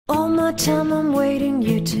my time I'm waiting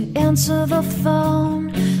you to answer the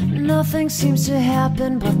phone. Nothing seems to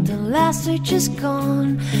happen, but the last stage is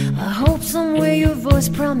gone. I hope somewhere your voice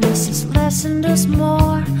promises less and us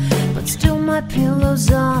more, but still my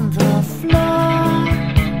pillow's on the floor.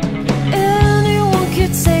 Anyone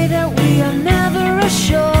could say that we are never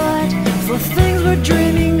assured, for things we're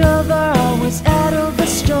dreaming of are always out of the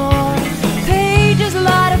store. Pages, a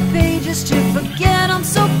lot of pages to forget, I'm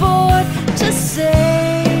so bored to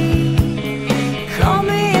say. Call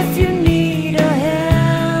me if you need a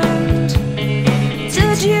hand.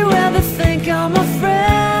 Did you ever think I'm a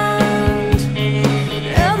friend?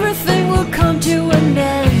 Everything will come to an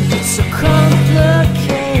end. It's so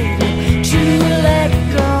complicated to let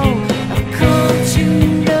go. I've come to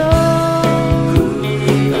know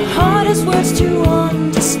the hardest words to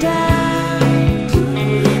understand.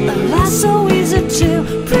 Alas, so easy to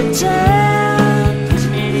pretend,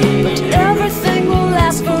 but everything will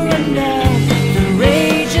last for a night. The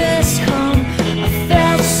rage has come. I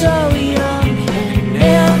felt so young and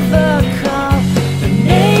never called the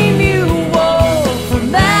name you wore. From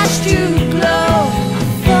ash to glow, I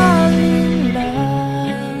fall in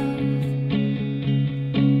love.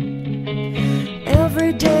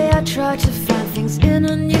 Every day I try to find things in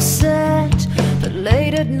a new set, but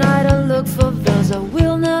late at night I look for those I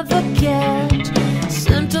will never get.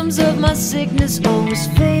 Symptoms of my sickness always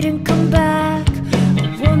fade and come back. I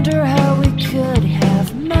wonder how we could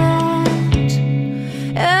have met.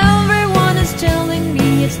 Everyone is telling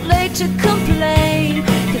me it's late to complain,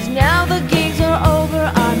 'cause now the games are over,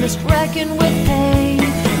 I must reckon with pain.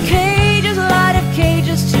 Cages, light of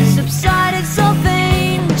cages to subside, it's so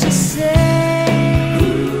vain to say.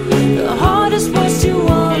 The hardest words to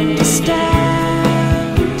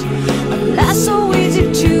understand. Alas, so easy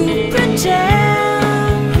to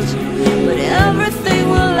pretend, but everything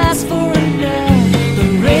will last for a night. The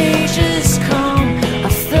rage has come. I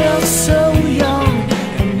felt so young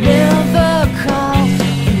and never called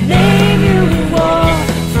the name you wore.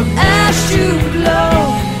 From ash to glow,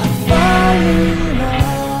 I fall in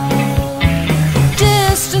love.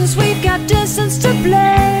 Distance, we've got distance to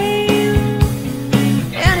blame.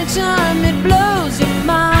 Anytime it blows your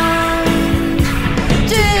mind,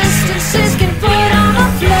 distances can put on a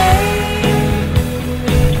flame.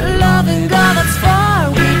 Loving God that's far,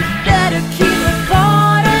 we better keep it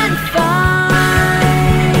apart and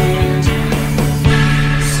find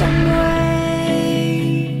some way.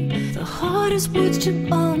 The hardest words to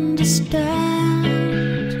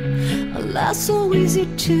understand. Alas, so easy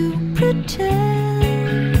to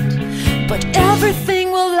pretend, but everything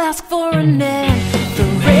will last for an end. The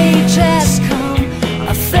rage has come.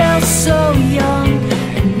 I felt so young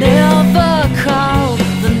and never called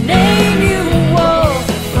the name you wore.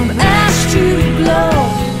 From ash to glow,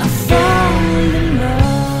 I fall in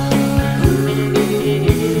love.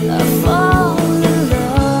 I fall in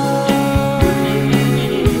love.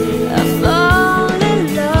 I fall in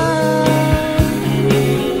love.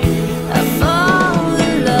 I fall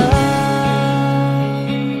in love.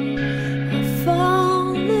 I fall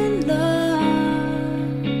in love.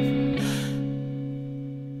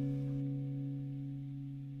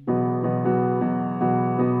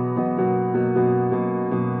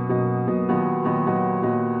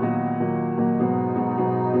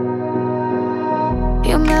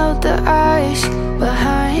 You melt the ice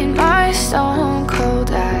behind my stone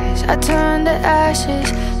cold eyes. I turn to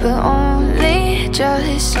ashes, but only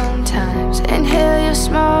just sometimes. Inhale your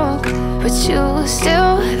smoke, but you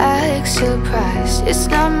still act surprised. It's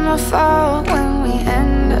not my fault when we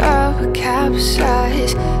end up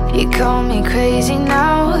capsized. You call me crazy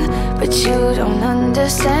now, but you don't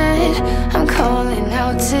understand. I'm calling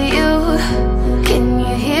out to you. Can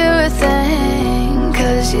you hear a thing?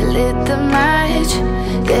 'Cause you lit the match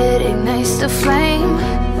that ignites the flame.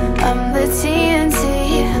 I'm the TNT,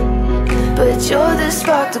 but you're the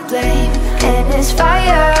spark to blame. And it's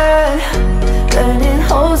fire, burning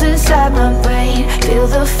holes inside my brain. Feel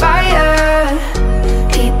the fire,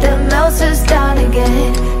 heat that melts us down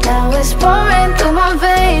again. Now it's pouring through my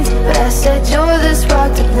veins, but I said you're the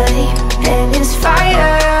spark to blame. And it's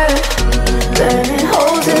fire, burning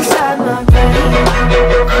holes inside my brain.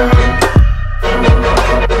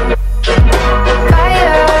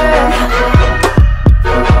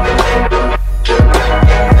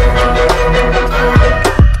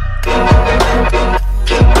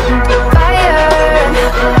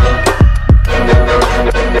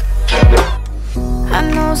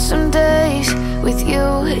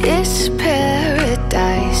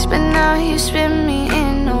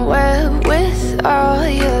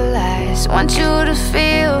 Want you to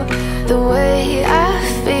feel the way I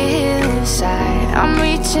feel inside. I'm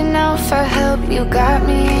reaching out for help, you got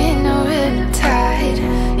me in a riptide.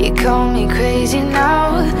 You call me crazy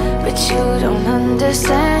now, but you don't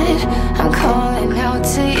understand. I'm calling out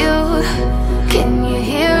to you, can you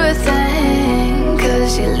hear a thing?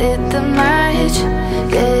 Cause you lit the match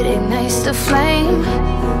that ignites the flame.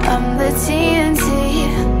 I'm the TNT,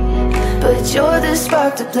 but you're the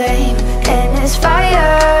spark to blame. And it's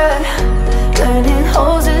fire, burning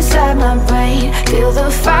holes inside my brain. Feel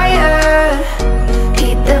the fire,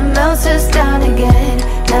 heat that melts us down again.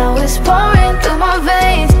 Now it's pouring through my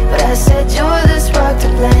veins, but I said you're the spark to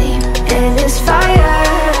blame. And it's fire,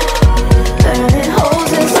 burning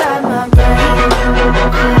holes inside my brain.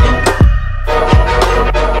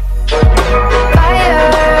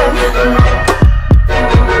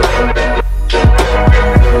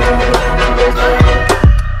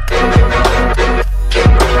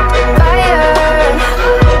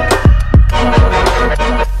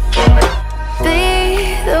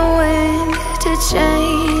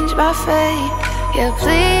 Yeah,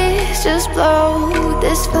 please just blow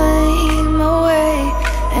this flame away.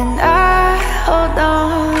 And I hold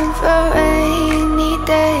on for rainy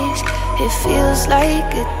days. It feels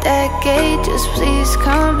like a decade, just please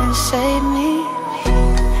come and save me.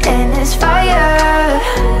 And it's fire,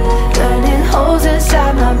 burning holes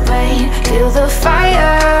inside my brain. Feel the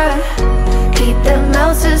fire, heat that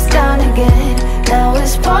melts us down again. Now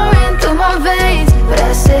it's pouring through my veins, but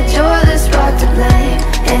I said you're the spark to blame.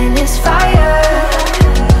 And it's fire,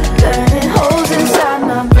 burning holes inside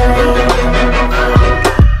my brain.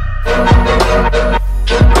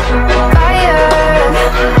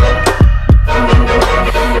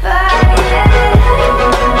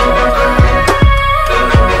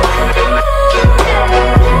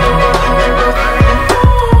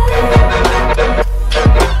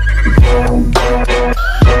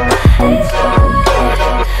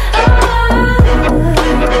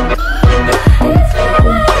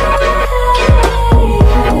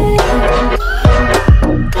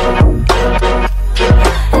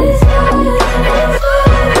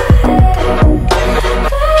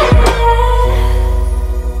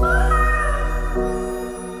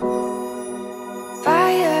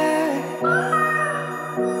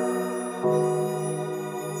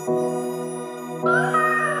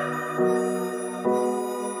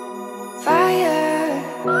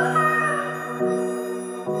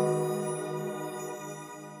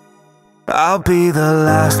 I'll be the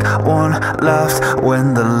last one left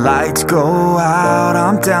when the lights go out.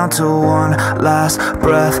 I'm down to one last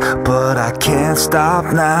breath, but I can't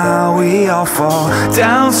stop now. We all fall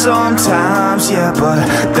down sometimes, yeah, but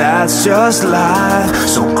that's just life.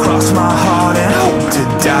 So cross my heart and hope to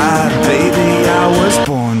die. Baby, I was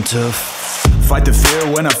born to fight the fear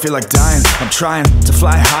when I feel like dying. I'm trying to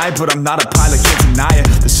fly high, but I'm not a pilot, can't deny it.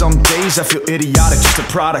 There's some days I feel idiotic, just a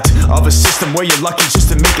product of a system where you're lucky just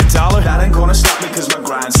to make a dollar. That ain't gonna stop me cause my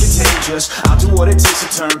grind's contagious. I'll do what it takes to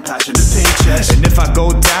turn passion to paychecks. And if I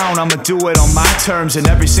go down, I'ma do it on my terms. And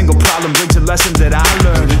every single problem brings a lesson that I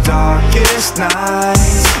learned. The darkest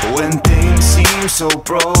nights, when things seem so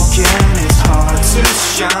broken, it's hard to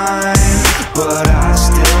shine, but I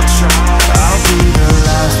still try. I'll be the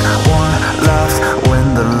last one left when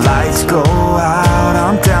the lights go out.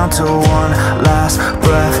 I'm down to one last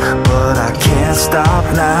breath, but I can't stop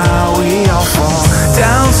now. We all fall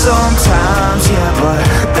down sometimes, yeah, but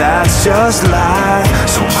that's just life.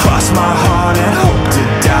 So cross my heart and hope to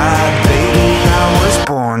die. Baby, I was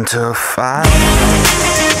born to fight.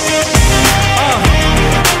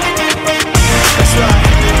 That's right.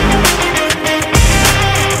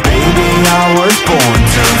 Baby, I was born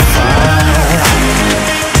to fight.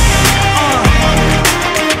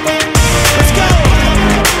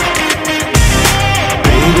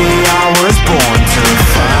 Born to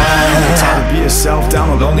fight. It's hard to be yourself down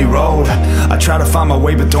a lonely road. I try to find my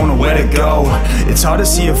way but don't know where to go. It's hard to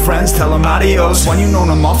see your friends, tell them adios. When you know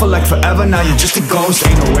them all for like forever, now you're just a ghost.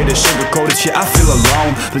 Ain't no way to sugarcoat it, shit, I feel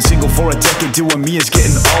alone. Been single for a decade, doing me is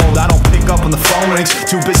getting old. I don't pick up on the phone rings,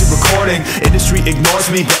 too busy recording. Industry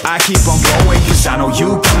ignores me, but I keep on going. Cause I know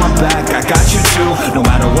you got my back, I got you too. No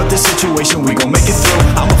matter what the situation, we gon' make it through.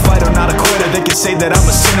 I'm a fighter, not a quitter. They can say that I'm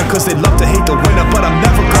a sinner cause they love to hate the winner, but I'm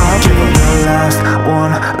never gonna give up. The last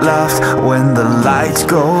one left when the lights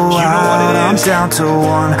go out. I'm down to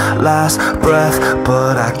one last breath,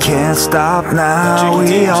 but I can't stop now.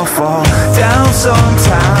 We all fall down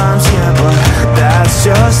sometimes, yeah, but that's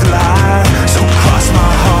just life. So cross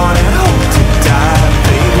my heart and hope to die.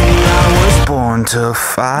 Baby, I was born to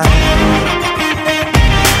fight.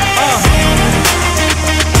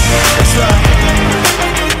 That's right.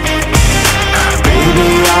 Baby,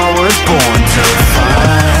 I was born to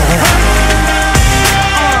fight.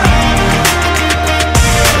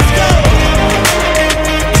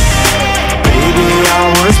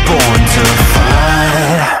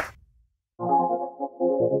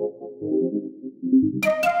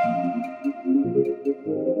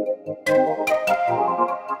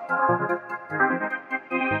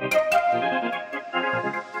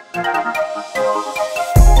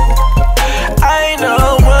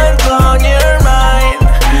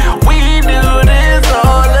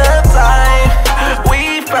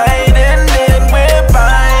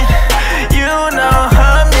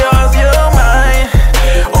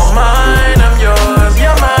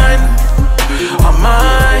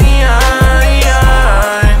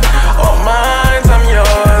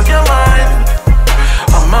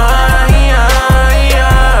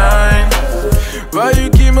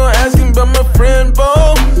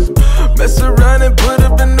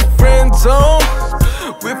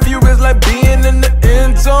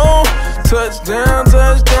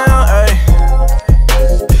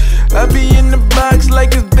 I be in the box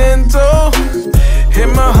like it's bento. Hit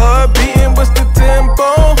my heart beating, what's the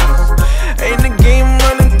tempo? Ain't the game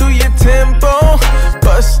running through your tempo.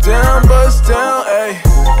 Bust down, ayy.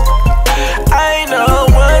 I know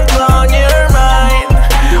what's on your mind.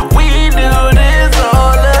 We do this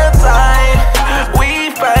all the time. We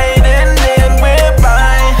fight and then we're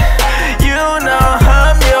fine. You know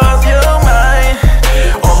I'm yours, you're mine.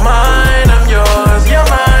 Oh mine, I'm yours, you're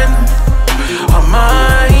mine. Oh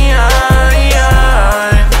mine,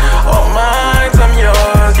 oh mine, I'm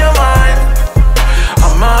yours, you're mine.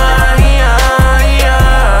 Oh mine.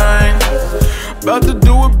 About to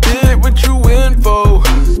do a bit, what you in for?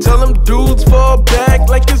 Tell them dudes fall back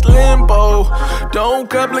like it's limbo. Don't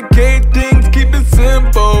complicate things, keep it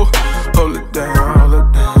simple. Hold it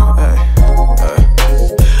down, ay, ay.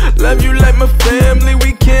 Love you like my family,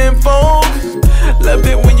 we can't fold. Love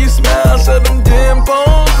it when you smile, show them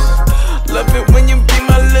dimples. Love it when you be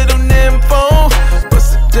my little nympho.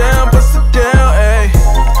 Bust it down, ayy.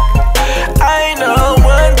 I know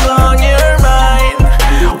what's on your mind.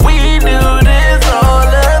 We do this all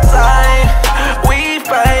the time. We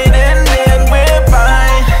fight and then we're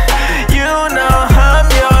fine. You know I'm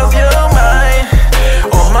yours, you're mine.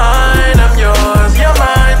 Oh mine, I'm yours, you're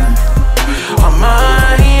mine. Oh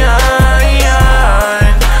mine,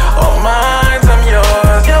 oh mine, I'm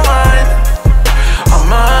yours, you're mine. Oh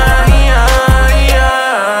mine.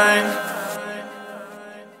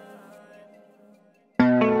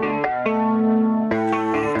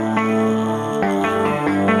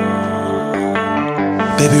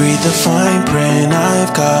 Baby, read the fine print.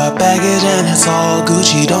 I've got baggage and it's all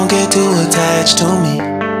Gucci. Don't get too attached to me.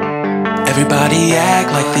 Everybody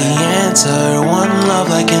act like the answer. One love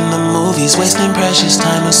like in the movies. Wasting precious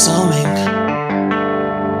time assuming.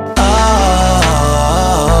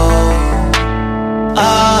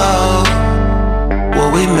 Oh,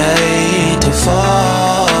 what we made to fall.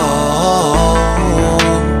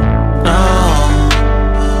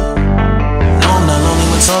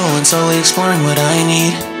 And slowly exploring what I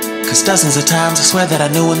need. Cause dozens of times I swear that I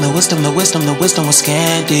knew when the wisdom was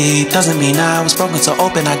scanty. Doesn't mean I was broken, so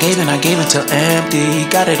open I gave till empty.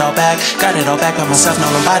 Got it all back by myself,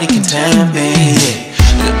 now nobody can tempt me.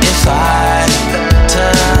 If I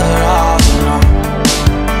turn off alone,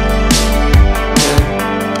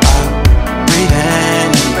 I breathe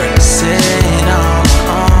in, embrace it on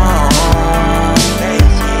my own.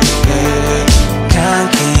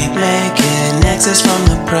 Can't keep making exits from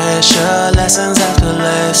the pressure, lessons after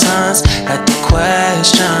lessons. Had to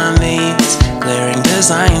question these glaring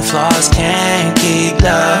design flaws. Can't keep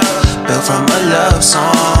love built from a love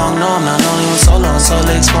song. No, I'm not only with solo and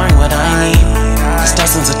slowly exploring what I need. Cause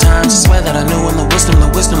dozens of times I swear that I knew when the wisdom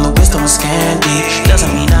was scanty.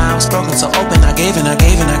 Doesn't mean I was broken, so open I gave and I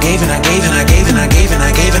gave and I gave and I gave and I gave and I gave and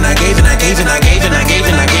I gave and I gave and I gave and I gave and I gave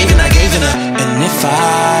and I gave and I gave and I. And if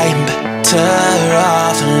I'm better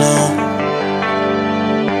off alone,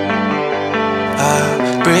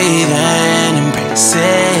 I breathe in, embrace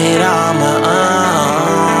it on my own.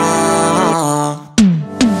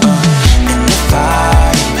 And if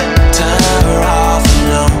I'm better off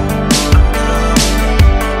alone,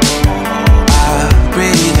 I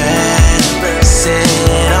breathe in, embrace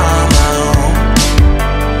it on my own,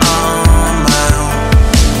 on my own.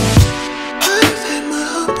 I've had my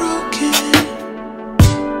heart broken,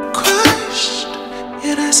 crushed,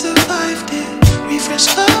 yet I survived it. Refresh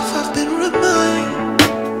love, I've been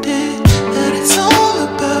reminded that it's all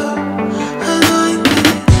about alignment.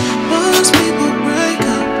 Most people break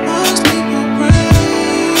up, most people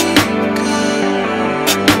break up.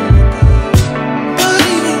 But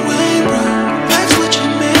even when broke, that's what you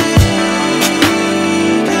make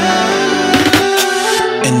up.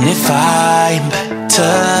 And if I'm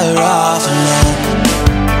better off alone,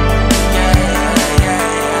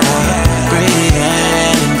 breathe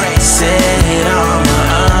in, embrace it on my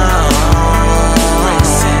own.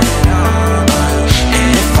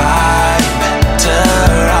 And if I'm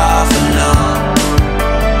better off alone,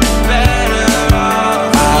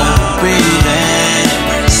 I'll breathe in,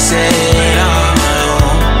 embrace it on my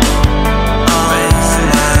own, on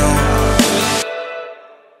my own.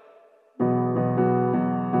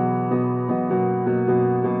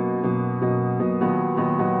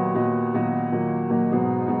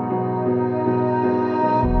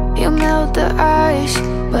 You melt the ice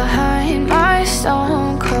behind my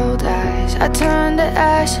stone cold eyes. I turn to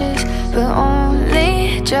ashes, but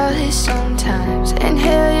only just sometimes.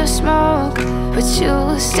 Inhale your smoke, but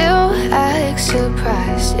you still act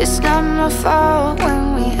surprised. It's not my fault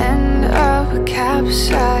when we end up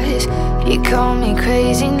capsized. You call me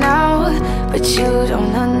crazy now, but you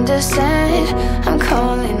don't understand. I'm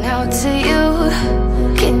calling out to you.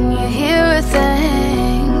 Can you hear a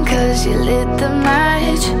thing? 'Cause you lit the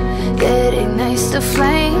match that ignites the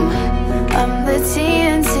flame. I'm the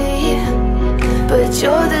TNT, but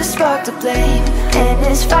you're the spark to blame. And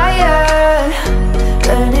it's fire,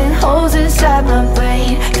 burning holes inside my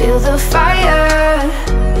brain. Feel the fire,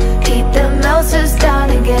 heat that melts us down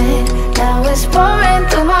again. Now it's pouring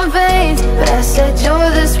through my veins, but I said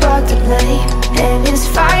you're the spark to blame. And it's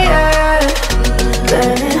fire,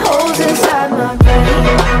 burning holes inside my brain.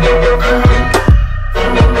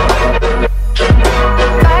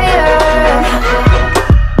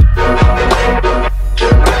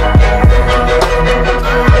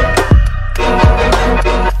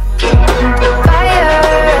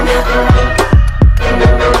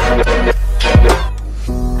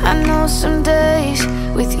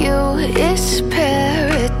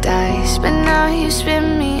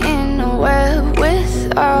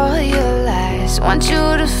 Want you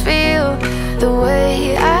to feel the way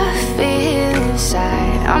I feel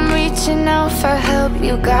inside. I'm reaching out for help,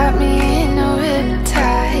 you got me in a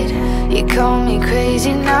riptide. You call me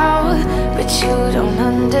crazy now, but you don't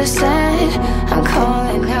understand. I'm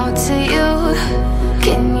calling out to you.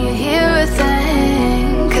 Can you hear a thing?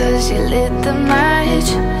 'Cause you lit the match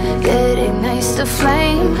that ignites the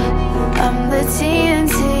flame. I'm the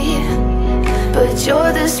TNT, but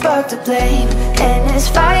you're the spark to blame. And it's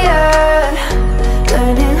fire,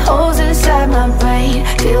 burning holes inside my brain.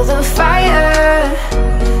 Feel the fire,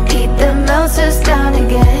 heat that melts us down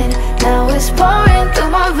again. Now it's pouring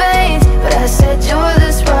through my veins, but I said you're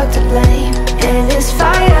the spark to blame. And it's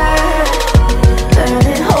fire,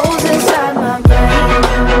 burning holes inside my brain.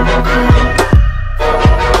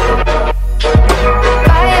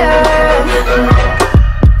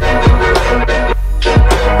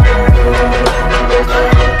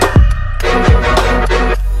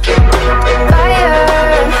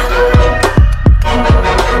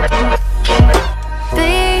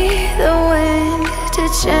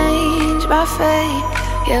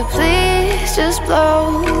 Yeah, please just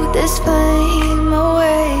blow this flame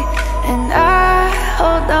away. And I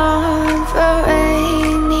hold on for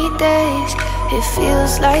rainy days. It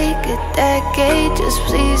feels like a decade, just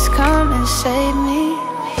please come and save me.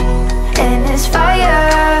 And it's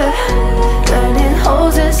fire, burning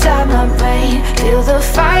holes inside my brain. Feel the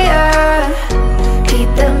fire, heat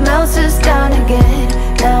that melts us down again.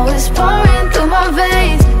 Now it's pouring through my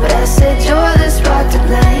veins, but I said you're the spark to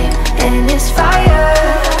blame. And it's fire,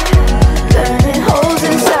 burning holes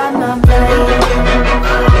inside my brain.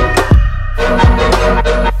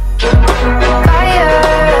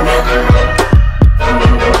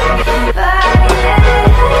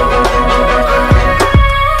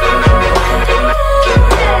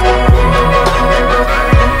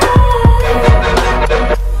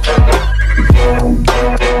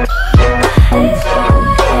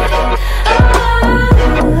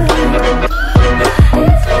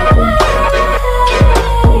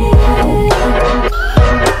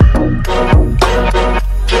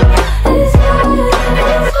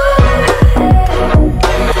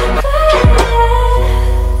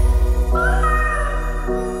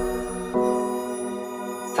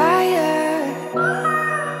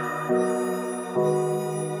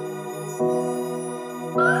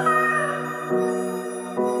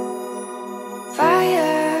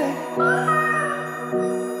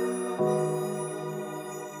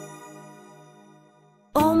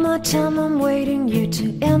 Time I'm waiting you to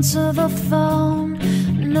answer the phone.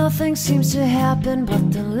 Nothing seems to happen,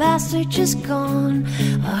 but the last stage is gone.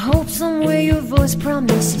 I hope somewhere your voice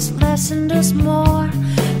promises less and does more,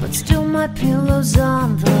 but still my pillow's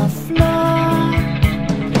on the floor.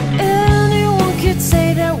 Anyone could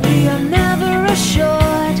say that we are never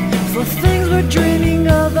assured, for things we're dreaming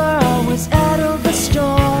of are always out of the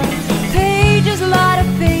store. Pages, a lot of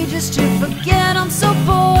pages to forget, I'm so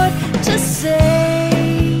bored to say.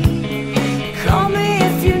 Call me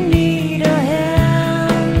if you need a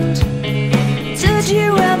hand. Did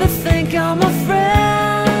you ever think I'm a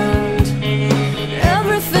friend?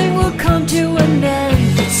 Everything will come to an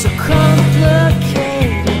end. It's so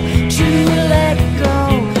complicated to let go.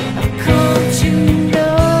 I've come to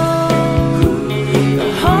know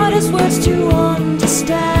the hardest words to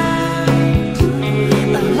understand.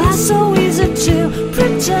 Alas, so easy to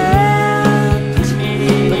pretend,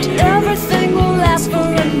 but everything will last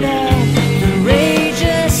forever.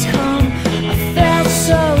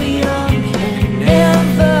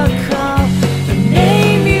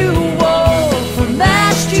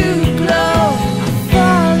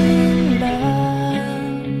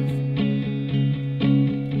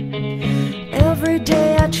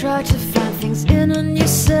 Try to find things in a new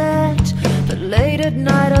set, but late at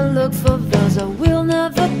night I look for those I will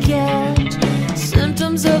never get.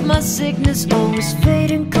 Symptoms of my sickness always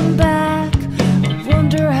fade and come back. I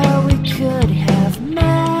wonder how we could have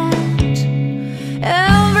met.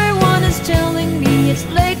 Everyone is telling me it's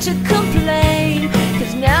late to complain,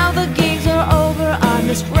 'cause now the games are over, I'm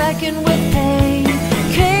just wrecking with pain.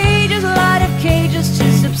 Cages, light of cages to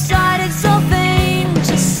subside, it's so vain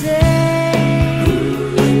to say.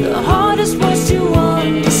 The hardest words to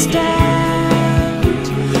understand,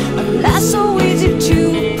 alas so easy to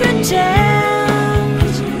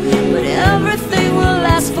pretend, but everything will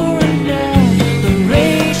last for a night. The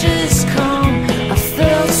rage has come, I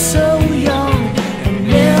felt so young, and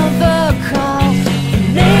never called the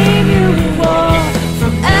name you wore.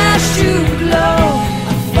 From ash to glow,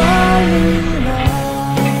 I fall in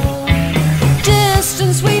love.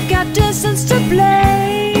 Distance, we've got distance to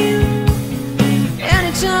blame.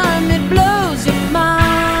 Anytime it blows your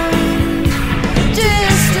mind,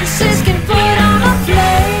 distances can put on a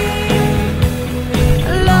flame.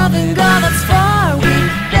 Loving God that's far, we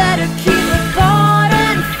better keep it apart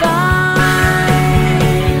and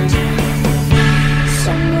find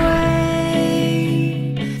some way.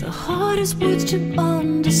 The hardest words to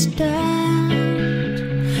understand,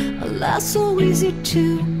 alas so easy to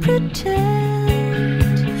pretend,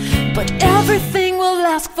 but everything will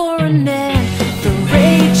last for an end. The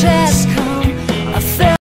rage has